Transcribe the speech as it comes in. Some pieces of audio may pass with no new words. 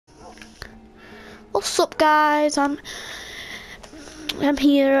What's up, guys? I'm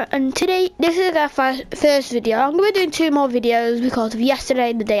here, and today this is our first video. I'm gonna be doing 2 more videos because of yesterday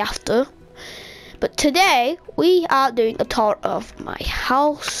and the day after. But today we are doing a tour of my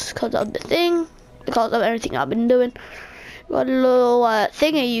house because of everything I've been doing. Got a little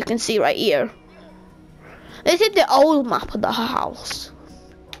thingy you can see right here. This is the old map of the house.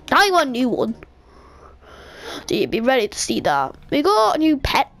 Now you want a new one. So you'd be ready to see that. We got a new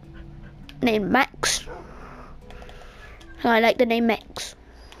pet named Max. I like the name Max.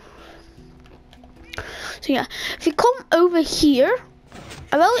 So yeah, if you come over here,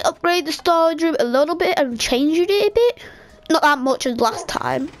 I've only upgraded the storage room a little bit and changed it a bit. Not that much as last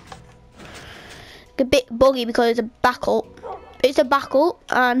time. A bit buggy because it's a backup. It's a backup,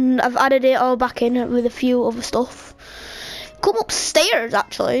 and I've added it all back in with a few other stuff. Come upstairs,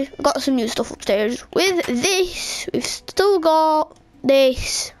 actually. I've got some new stuff upstairs. With this, we've still got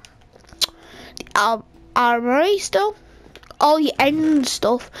this armory still. All the end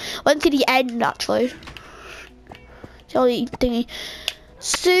stuff. Went to the end, actually. All the thingy.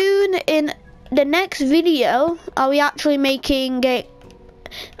 Soon in the next video, I'll be actually making it.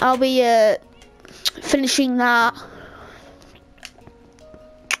 I'll be finishing that.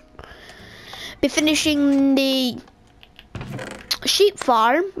 Be finishing the sheep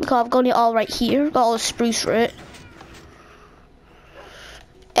farm because I've got it all right here. Got all the spruce for it.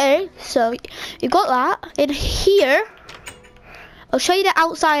 Okay, so you got that in here. I'll show you the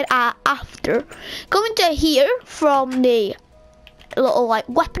outside after. Going to here from the little like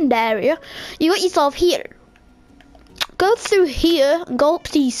weapon area, you got yourself here. Go through here and go up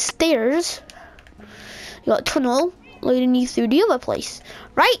these stairs. You got a tunnel leading you through the other place.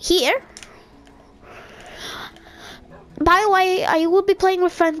 Right here. By the way, I would be playing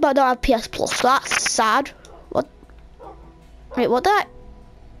with friends, but I don't have PS Plus, so that's sad. What? Wait, what did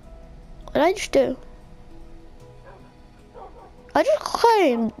I just do? I just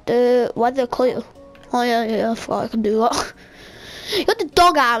claimed the weather clear. Oh yeah, I forgot I can do that. You got the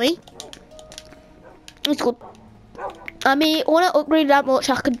dog army. It's good. I mean, when I upgrade that much,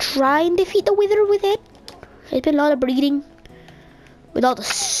 I can try and defeat the wither with it. There's been a lot of breeding without the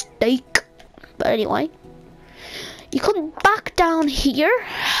steak. But anyway. You come back down here.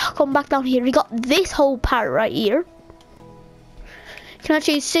 We got this whole part right here. You can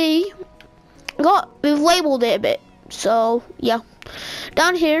actually see we've labeled it a bit. So yeah,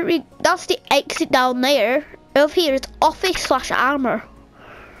 down here that's the exit down there. Over here it's office/armor.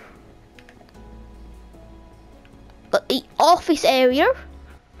 But the office area,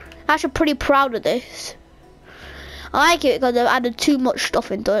 I'm actually pretty proud of this. I like it because I've added too much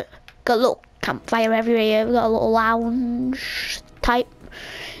stuff into it. Got a little campfire everywhere. We got a little lounge type.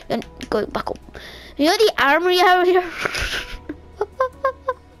 And going back up. You know the armory area?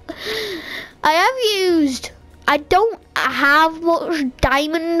 I don't have much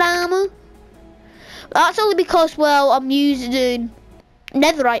diamond armor. That's only because, well, I'm using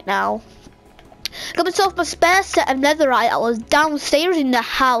netherite now. Got myself my spare set of netherite. I was downstairs in the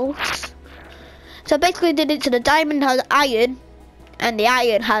house. So I basically did it so the diamond has iron. And the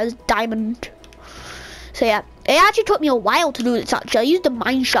iron has diamond. So yeah, it actually took me a while to do this actually. I used the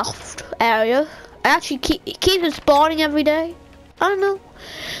mineshaft area. I actually keep it spawning every day. I don't know.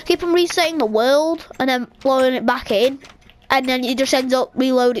 Keep on resetting the world and then blowing it back in. And then it just ends up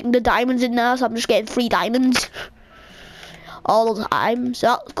reloading the diamonds in there. So I'm just getting 3 diamonds all the time. So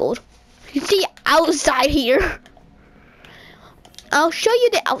that's good. You can see outside here. I'll show you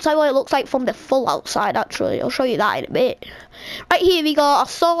the outside, what it looks like from the full outside actually. I'll show you that in a bit. Right here we got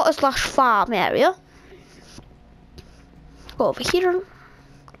a sorter/farm area. Go over here.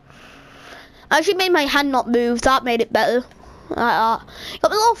 I actually made my hand not move, that made it better. Like that.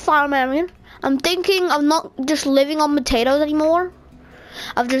 Got my little farm area. I'm thinking I'm not just living on potatoes anymore.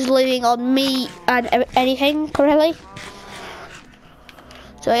 I'm just living on meat and anything currently.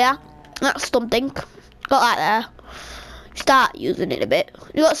 So yeah, that's something. Got that there. Start using it a bit.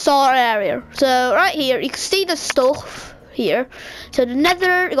 You got a sorter area. So right here you can see the stuff here. So the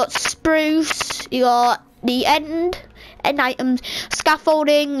nether, you got spruce, you got the end items,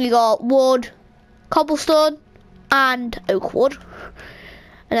 scaffolding, you got wood, cobblestone, and oak wood.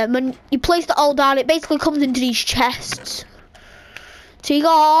 And then when you place it all down, it basically comes into these chests. So you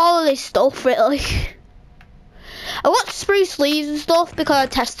got all of this stuff really. I got spruce leaves and stuff because I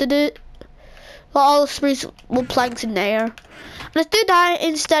tested it. Got all the spruce wood planks in there. Let's do that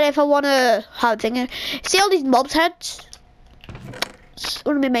instead if I want to have a thing. See all these mobs heads? I'm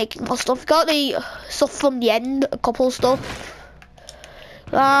gonna be making more stuff. Got the stuff from the end, a couple of stuff.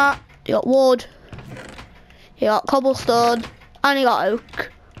 That, you got wood, you got cobblestone, and you got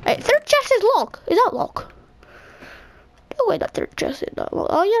oak. Right, third chest is locked. Is that locked? No way that third chest is not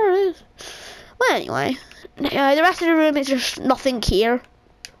locked. Oh yeah, it is. Well, anyway, the rest of the room is just nothing here.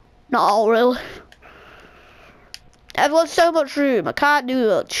 Not all really. I've got so much room. I can't do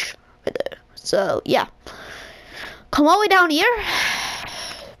much with it. So yeah, come all the way down here.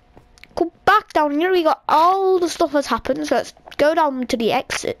 Go back down here. We got all the stuff that's happened. So let's go down to the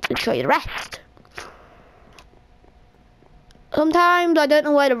exit and show you the rest. Sometimes I don't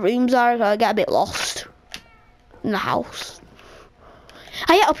know where the rooms are, so I get a bit lost in the house.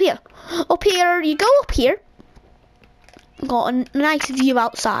 Oh yeah, up here. Up here, you go up here. Got a nice view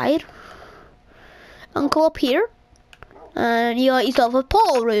outside. And go up here. And you got yourself a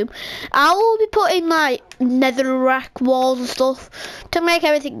portal room. I will be putting like netherrack walls and stuff to make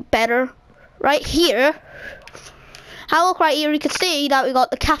everything better. Right here. I look right here, you can see that we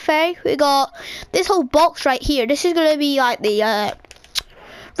got the cafe. We got this whole box right here. This is going to be like the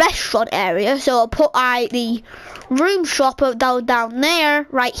restaurant area. So I'll put the room shop down there,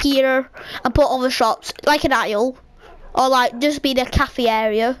 right here, and put other shops like an aisle, or like just be the cafe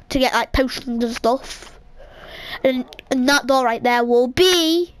area to get like potions and stuff. And that door right there will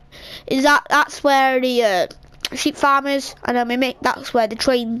be that's where the sheep farm is, and a mimic. That's where the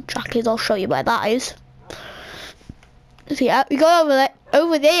train track is. I'll show you where that is. So yeah, we go over there.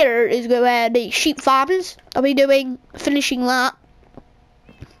 Over there is where the sheep farm is. I'll be finishing that.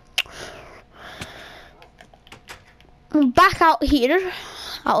 Back out here,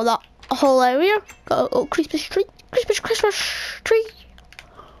 out of that whole area, got a little Christmas tree. Christmas tree.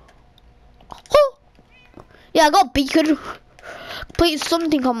 Oh! Yeah, I got a beacon. Completed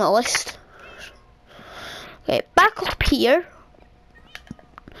something on my list. Okay, back up here.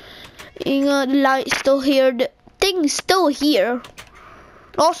 You got the light still here. The thing's still here.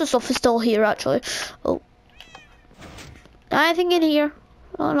 Lots of stuff is still here, actually. Oh. Anything in here?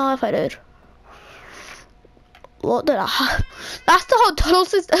 I don't know if I did. What did I have? That's the whole tunnel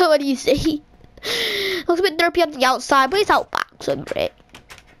system. What do you see? Looks a bit derpy on the outside, but it's out back, so great.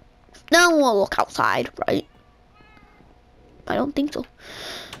 No one will look outside, right? I don't think so.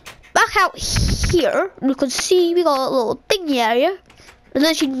 Back out here, you can see we got a little thingy area. There's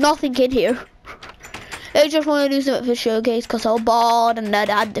literally nothing in here. I just want to do something for showcase because I was bored and I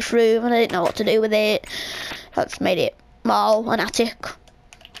had this room and I didn't know what to do with it. I just made it more an attic.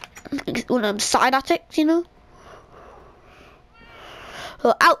 One of them side attics, you know.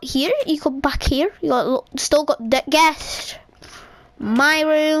 So out here, you come back here. You got still got the guest. My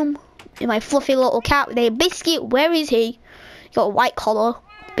room. My fluffy little cat with a biscuit. Where is he? You got a white collar.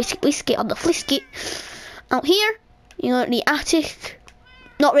 Biscuit on the flisket. Out here, you got the attic.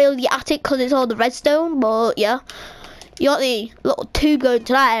 Not really the attic because it's all the redstone, but yeah. You got the little tube going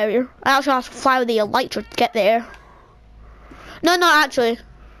to that area. I actually have to fly with the elytra to get there. No, not actually.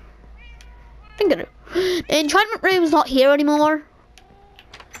 I think I do. The enchantment room is not here anymore.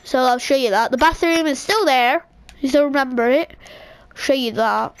 So I'll show you that. The bathroom is still there. You still remember it. I'll show you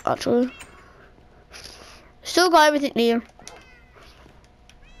that, actually. Still got everything there.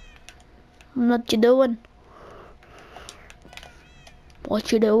 What you doing?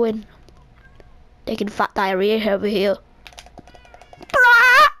 What you doing? Taking fat diarrhea over here.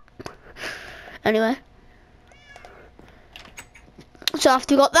 Anyway. So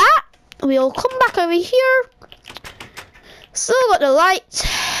after we got that, we'll come back over here. Still got the lights.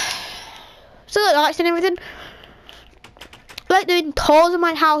 Still got the lights and everything. I like doing tours of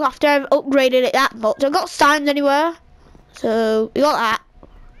my house after I've upgraded it that much. I've got signs anywhere. So we got that.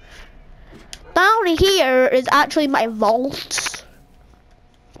 Down here is actually my vault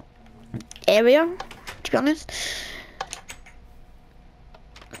area, to be honest.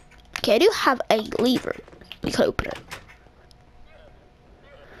 Okay, I do have a lever. We can open it.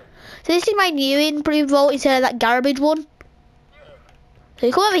 So this is my new improved vault instead of that garbage one. So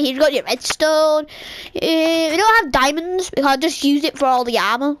you come over here, you got your redstone. We don't have diamonds, we can't just use it for all the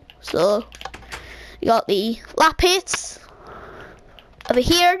armor. So you got the lapis. Over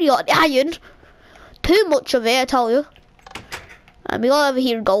here, you got the iron. Too much of it, I tell you. And we got over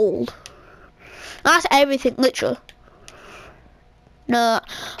here gold. That's everything, literally. No,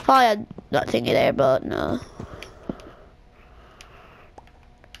 I thought I had that thingy there, but no.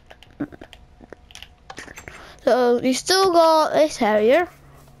 So you still got this area.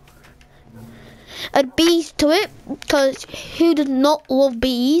 Add bees to it, because who does not love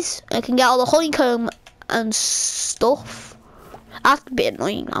bees? I can get all the honeycomb and stuff. That's a bit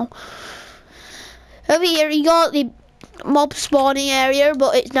annoying now. Over here you got the mob spawning area,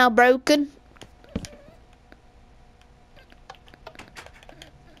 but it's now broken.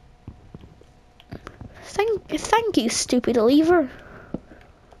 Thank you, stupid lever.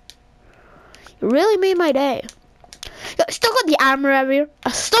 It really made my day. I still got the armor area.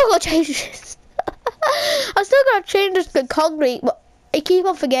 I still got to change this. I still got to change this to concrete, but I keep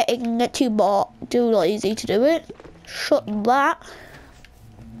on forgetting and get too lazy to do it. Shut that.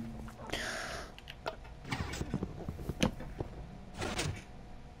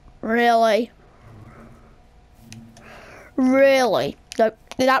 Really? Really? No,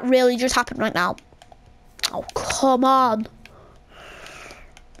 did that really just happen right now? Oh, come on.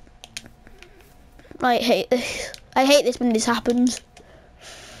 I hate this. I hate this when this happens.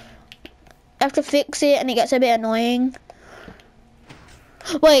 I have to fix it and it gets a bit annoying.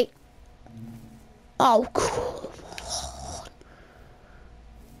 Wait. Oh, come on.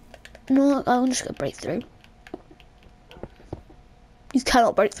 No, I'm just gonna break through. You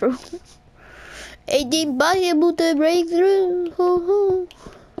cannot break through. It's impossible to break through.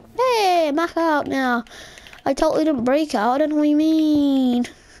 Hey, back out now. I totally didn't break out. I don't know what you mean.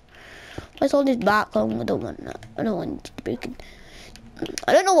 Let's hold this back. I don't want that. I don't want it broken.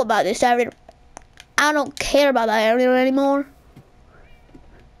 I don't know about this area. I don't care about that area anymore.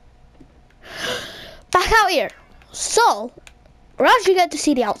 Back out here. So, we're actually going to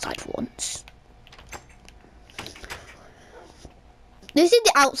see the outside for once. This is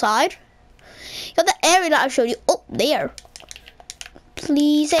the outside. You got the area that I showed you up there.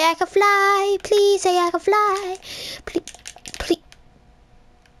 Please say I can fly. Please say I can fly. Please.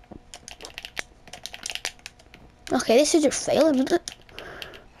 Okay, this is just failing, isn't it?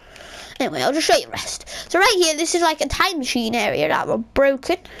 Anyway, I'll just show you the rest. So right here, this is like a time machine area that were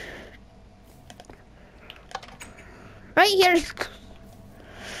broken. Right here,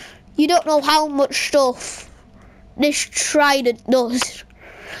 you don't know how much stuff this trident does.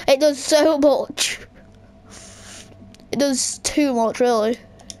 It does so much. It does too much, really.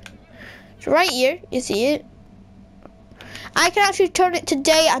 So right here, you see it. I can actually turn it to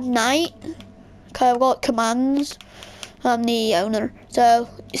day and night. Because I've got commands. I'm the owner. So,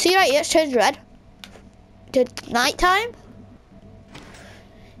 you see right here, it's changed red. To night time.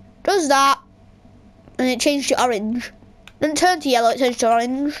 Does that. And it changed to orange. Then turn to yellow, it changed to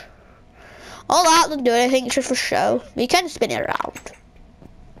orange. All that doesn't do anything, it's just for show. You can spin it around.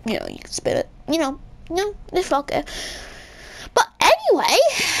 You know, you can spin it. You know, it's okay. But anyway,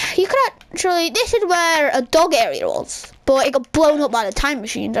 you could actually, this is where a dog area was. But it got blown up by the time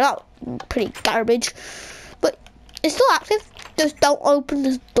machine. That was pretty garbage. But it's still active. Just don't open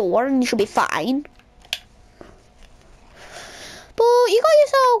this door and you should be fine. But you got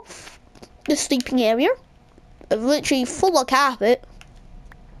yourself the sleeping area. Literally full of carpet.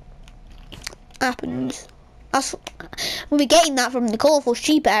 Happens. We'll be getting that from the colourful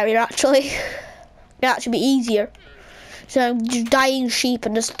sheep area actually. It'd actually be easier. So just dying sheep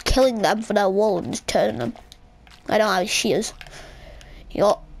and just killing them for their wool and just turning them. I don't have shears. You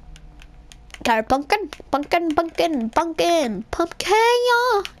got carrot pumpkin,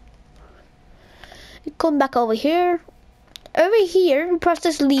 yeah. You come back over here. Over here, you press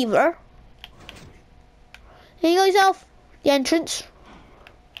this lever. Here you go yourself. The entrance.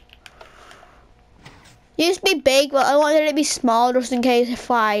 It used to be big, but I wanted it to be small just in case if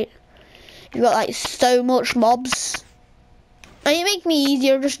you've got like so much mobs. And it makes me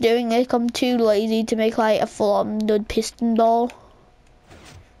easier just doing this. I'm too lazy to make like a full-on dud piston ball.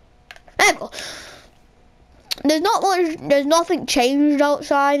 There we go. There's nothing changed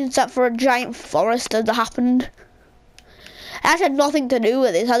outside except for a giant forest that happened. It actually had nothing to do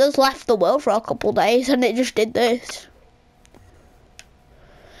with this. I just left the world for a couple of days and it just did this.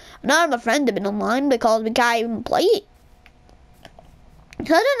 None of my friends have been online because we can't even play it.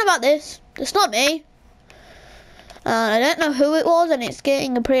 So I don't know about this. It's not me. I don't know who it was and it's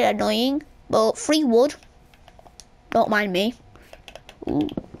getting pretty annoying. But free wood. Don't mind me. Ooh.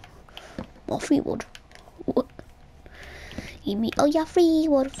 More free wood. Ooh. Give me all your free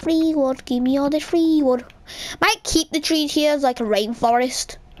wood. Give me all this free wood. Might keep the trees here as like a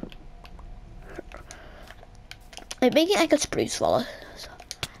rainforest. I'd make it like a spruce forest.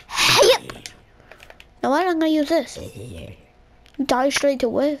 Hey! Now I'm gonna use this. You die straight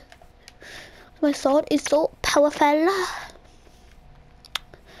away. My sword is so powerful.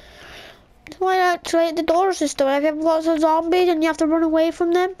 Why not activate the door system? If you've got some zombies and you have to run away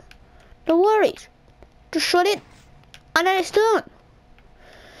from them, no worries. Just shut it and then it's done.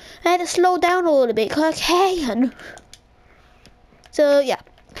 I had to slow down a little bit because I can. So yeah.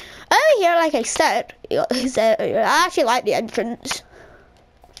 Over here, like I said, I actually like the entrance.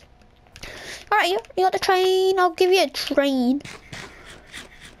 Alright, you got the train. I'll give you a train.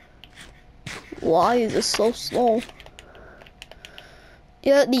 Why is this so slow?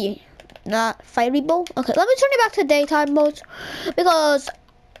 You got the fiery bolt. Okay, let me turn it back to daytime mode because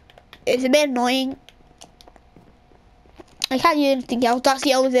It's a bit annoying. I can't use anything else. That's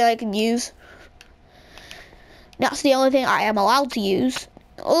the only thing I can use. That's the only thing I am allowed to use.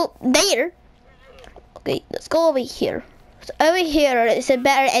 Oh, there. Okay, let's go over here. So over here, it's a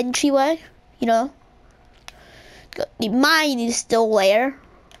better entryway, you know. The mine is still there.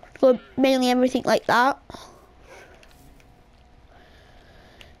 So mainly everything like that.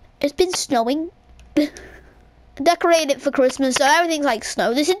 It's been snowing. Decorated it for Christmas, so everything's like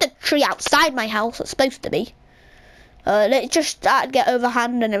snow. This is the tree outside my house. It's supposed to be. It just started to get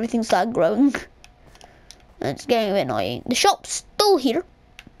overhand and everything started growing. It's getting a bit annoying. The shop's still here.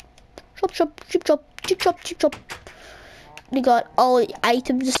 Shop. We got all the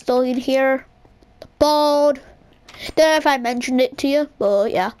items still in here. The board. Don't know if I mentioned it to you,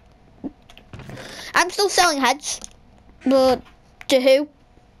 but yeah. I'm still selling heads, but to who?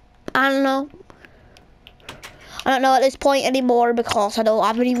 I don't know. I don't know at this point anymore because I don't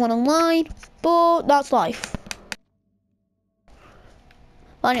have anyone online, but that's life.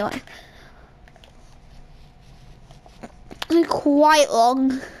 But anyway. It's quite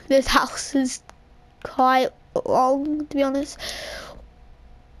long. This house is quite long, to be honest.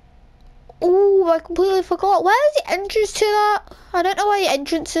 Oh, I completely forgot. Where is the entrance to that? I don't know where the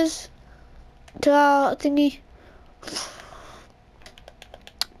entrance is to that thingy.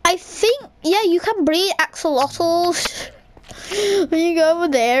 I think, yeah, you can breed axolotls. When you go over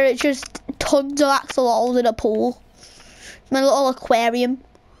there, it's just tons of axolotls in a pool. My little aquarium.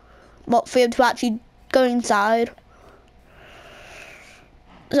 What for them to actually go inside.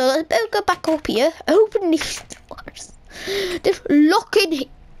 So let's go back up here. Open these doors. Just look in here.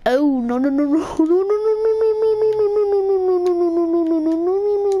 Oh no.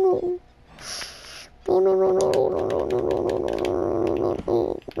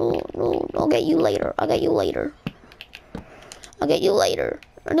 I'll get you later.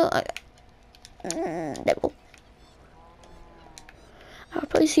 No, devil. I'll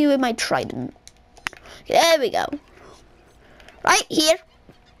probably see you with my trident. There we go. Right here.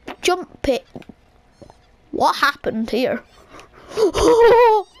 Jump it. What happened here?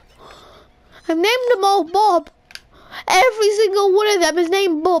 I've named them all Bob. Every single one of them is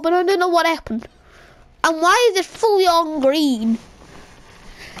named Bob, and I don't know what happened. And why is it fully on green?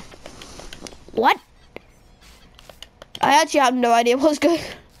 What? I actually have no idea what's going on.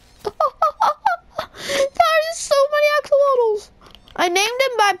 There is so many axolotls. I named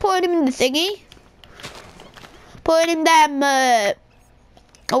him by putting him in the thingy. Putting them,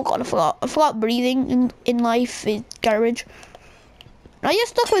 oh god, I forgot breathing in life is garbage. Now you're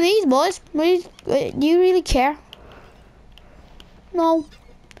stuck with these boys. Do you really care? No.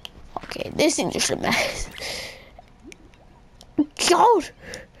 Okay, this thing's just a mess. God!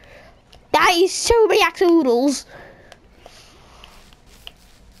 That is so many axolotls.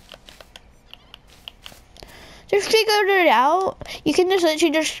 Just figured it out. You can just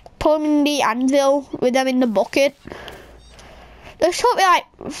literally just put them in the anvil with them in the bucket. This took me like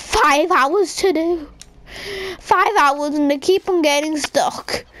 5 hours to do. 5 hours and they keep on getting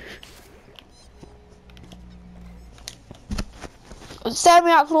stuck.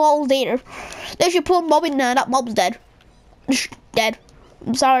 7 axolotls later. They should put a mob in there. That mob's dead. Just dead.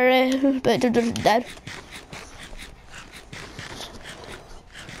 I'm sorry, but they're just dead.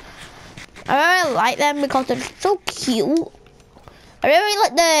 I really like them because they're so cute. I really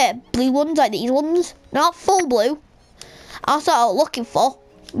like the blue ones, like these ones. They're not full blue. That's what I was looking for,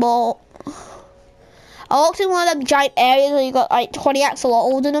 but I looked in one of them giant areas where you got like 20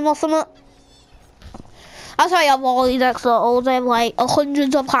 axolotls in them or something. That's why I have all these axolotls. I have like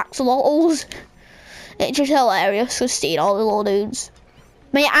hundreds of axolotls. It's just hilarious to see all the little dudes.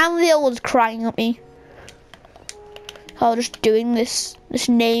 My anvil was crying at me. I was just doing this, just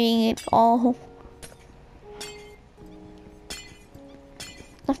naming it all.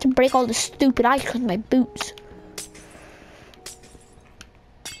 I have to break all the stupid ice because of my boots.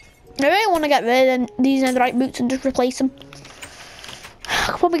 I really want to get rid of these netherite boots and just replace them. I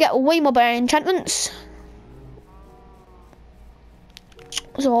could probably get way more better enchantments.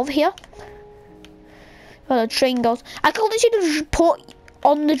 So over here, where the train goes. I could literally just put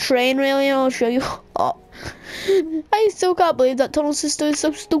on the train really and I'll show you. Oh. I still can't believe that tunnel system is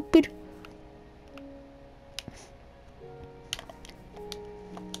so stupid.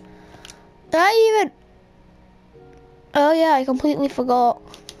 Did I even... Oh yeah, I completely forgot.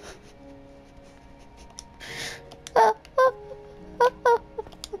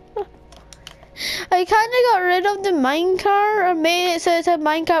 I kinda got rid of the minecart and made it so it's a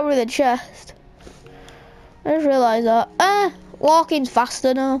minecart with a chest. I just realised that. Walking's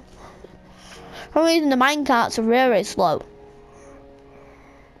faster now. For some reason the minecarts are very slow.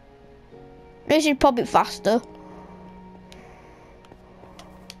 This is probably faster.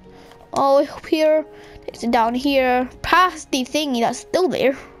 Oh, up here. It's down here. Past the thingy that's still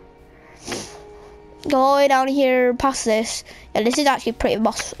there. Go all the way down here, past this. Yeah, this is actually pretty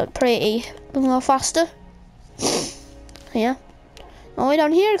more faster. Yeah. All the way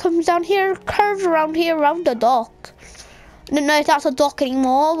down here, comes down here, curves around here, around the dock. I don't know if that's a dock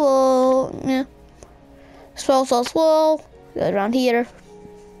anymore, but yeah. Swirl, swirl, swirl. Go around here.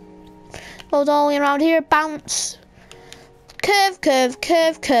 Goes all the way around here, bounce. Curve, curve,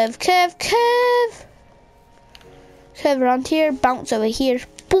 curve, curve, curve, curve. Curve around here, bounce over here.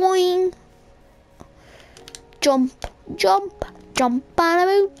 Boing. Jump, jump, jump,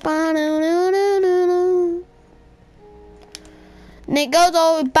 ba-da-boo, and it goes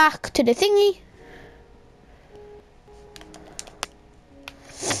all the way back to the thingy.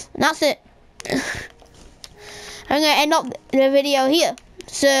 And that's it. I'm gonna end up the video here.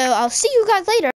 So I'll see you guys later.